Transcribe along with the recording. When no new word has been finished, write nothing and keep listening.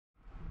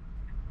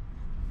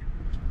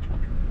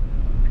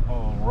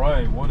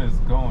Alright, what is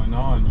going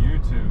on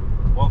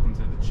YouTube? Welcome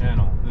to the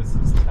channel. This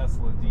is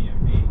Tesla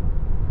DMV.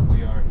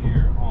 We are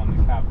here on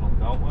the Capital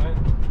Beltway.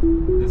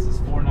 This is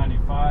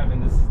 495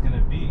 and this is going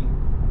to be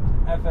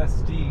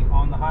FSD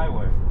on the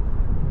highway.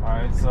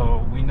 Alright,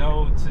 so we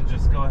know to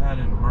just go ahead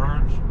and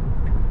merge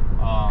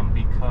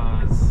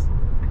because,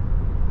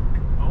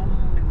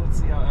 let's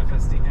see how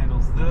FSD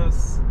handles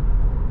this.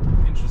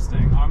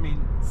 Interesting. I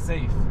mean,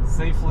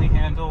 safely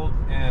handled,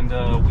 and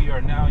we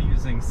are now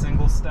using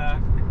single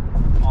stack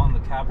on the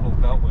Capital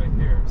Beltway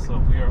here. So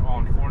we are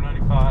on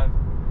 495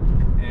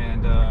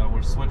 and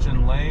we're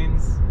switching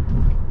lanes,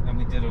 and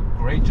we did a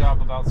great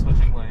job about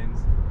switching lanes.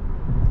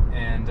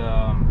 And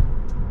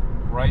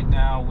right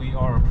now we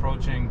are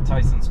approaching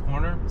Tysons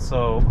Corner,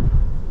 so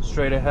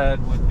straight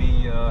ahead would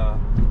be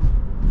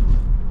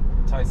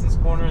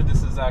Tysons Corner.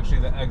 This is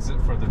actually the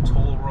exit for the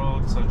toll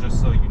road, so just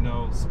so you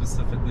know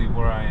specifically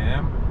where I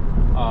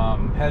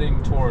am,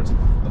 heading towards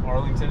the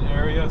Arlington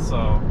area.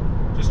 So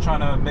just trying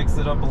to mix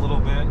it up a little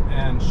bit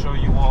and show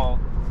you all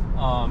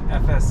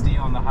FSD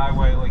on the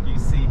highway. Like you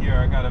see here,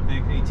 I got a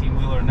big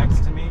 18-wheeler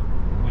next to me,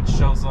 which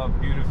shows up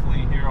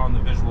beautifully here on the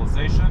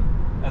visualization,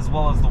 as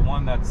well as the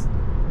one that's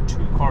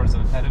 2 cars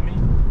ahead of me.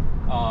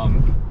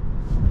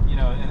 You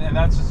know, and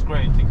that's just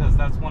great because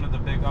that's one of the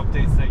big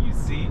updates that you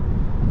see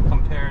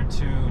compared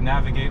to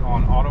navigate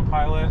on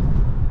autopilot.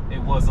 It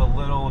was a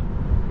little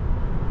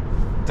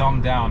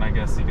dumbed down, I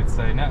guess you could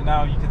say.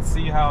 Now you can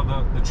see how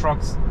the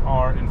trucks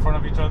are in front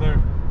of each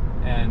other,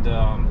 and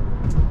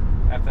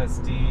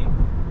FSD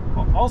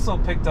also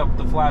picked up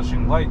the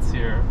flashing lights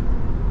here,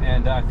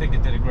 and I think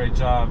it did a great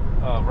job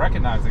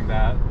recognizing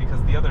that,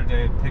 because the other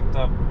day it picked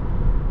up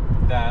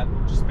that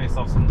just based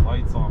off some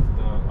lights off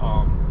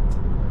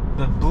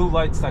the blue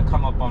lights that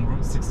come up on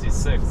Route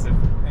 66. If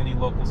any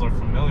locals are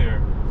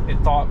familiar, it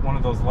thought one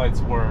of those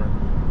lights were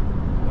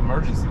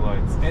emergency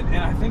lights, and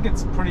I think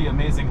it's pretty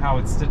amazing how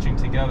it's stitching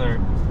together,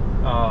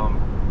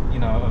 you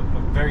know,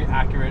 a very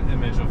accurate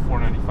image of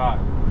 495.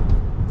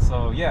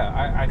 So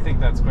yeah, I think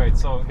that's great.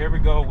 So here we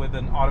go with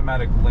an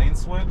automatic lane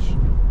switch,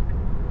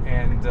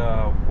 and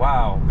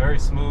wow, very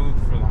smooth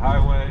for the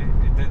highway.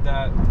 It did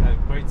that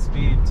at great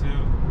speed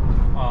too.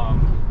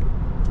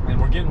 And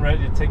we're getting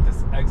ready to take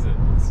this exit.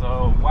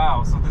 So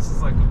wow, so this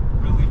is like a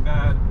really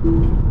bad.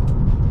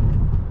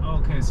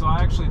 Okay, so I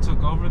actually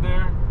took over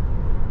there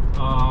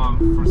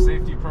for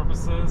safety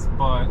purposes,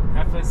 but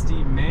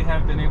FSD may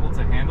have been able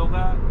to handle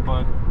that,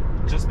 but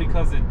just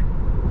because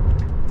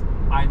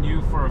I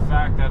knew for a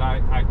fact that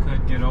I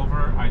could get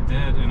over, I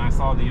did, and I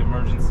saw the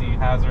emergency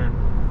hazard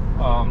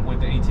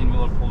with the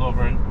 18-wheeler pulled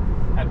over, and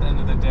at the end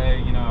of the day,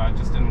 you know, I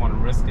just didn't want to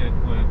risk it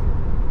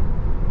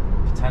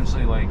with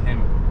potentially like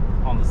him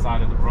on the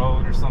side of the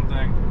road or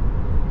something.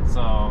 So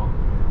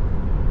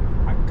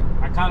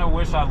I kind of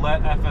wish I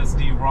let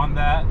FSD run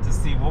that to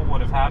see what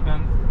would have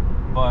happened,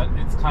 but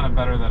it's kind of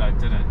better that I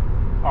didn't.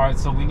 All right,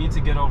 so we need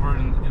to get over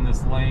in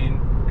this lane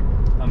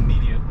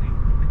immediately.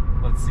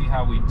 Let's see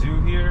how we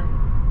do here.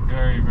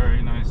 Very,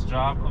 very nice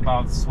job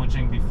about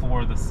switching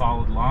before the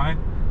solid line.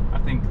 I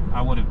think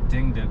I would have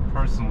dinged it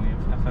personally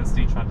if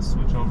FSD tried to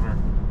switch over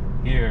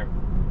here,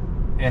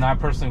 and I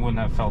personally wouldn't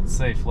have felt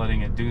safe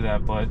letting it do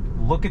that. But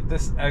look at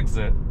this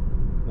exit.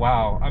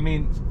 Wow. I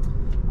mean,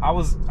 I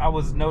was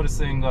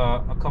noticing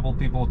a couple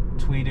people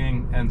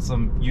tweeting, and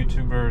some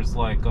YouTubers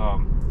like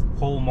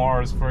Whole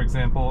Mars, for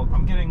example.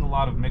 I'm getting a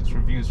lot of mixed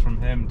reviews from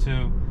him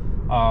too.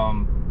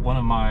 One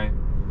of my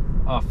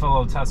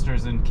fellow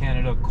testers in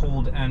Canada,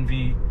 Cold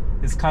Envy,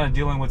 is kind of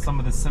dealing with some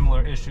of the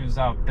similar issues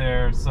out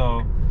there.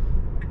 So,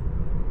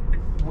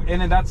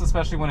 and that's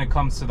especially when it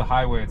comes to the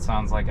highway. It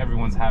sounds like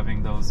everyone's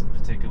having those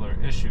particular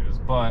issues,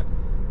 but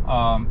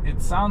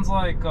it sounds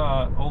like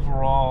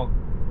overall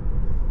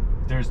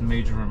there's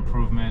major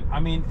improvement. I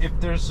mean, if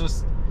there's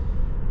just,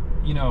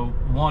 you know,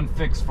 one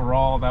fix for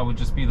all, that would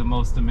just be the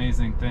most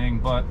amazing thing.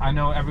 But I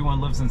know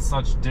everyone lives in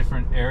such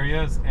different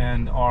areas,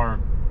 and our,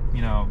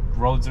 you know,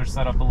 roads are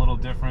set up a little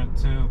different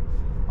too.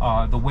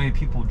 The way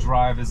people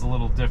drive is a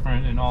little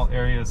different in all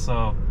areas.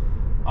 So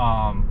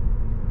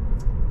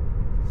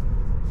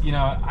you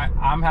know,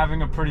 I'm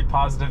having a pretty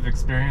positive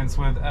experience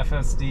with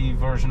FSD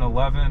version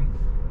 11.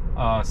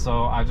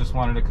 So I just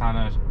wanted to kind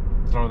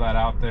of throw that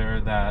out there,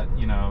 that,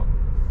 you know,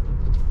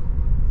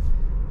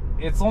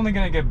 it's only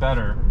going to get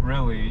better,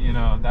 really. You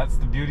know, that's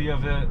the beauty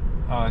of it.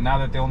 Now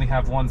that they only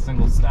have one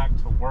single stack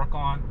to work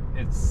on,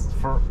 it's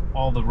for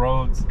all the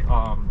roads.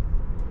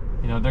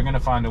 You know, they're going to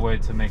find a way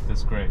to make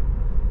this great.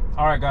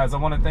 All right, guys, I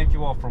want to thank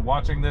you all for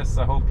watching this.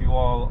 I hope you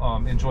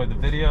all enjoyed the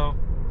video.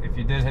 If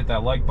you did, hit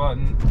that like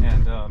button,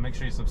 and make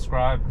sure you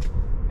subscribe,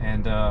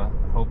 and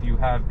hope you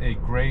have a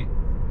great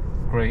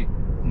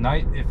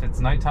night if it's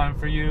nighttime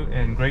for you,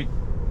 and great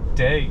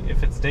day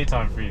if it's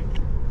daytime for you.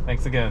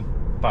 Thanks again.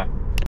 Bye.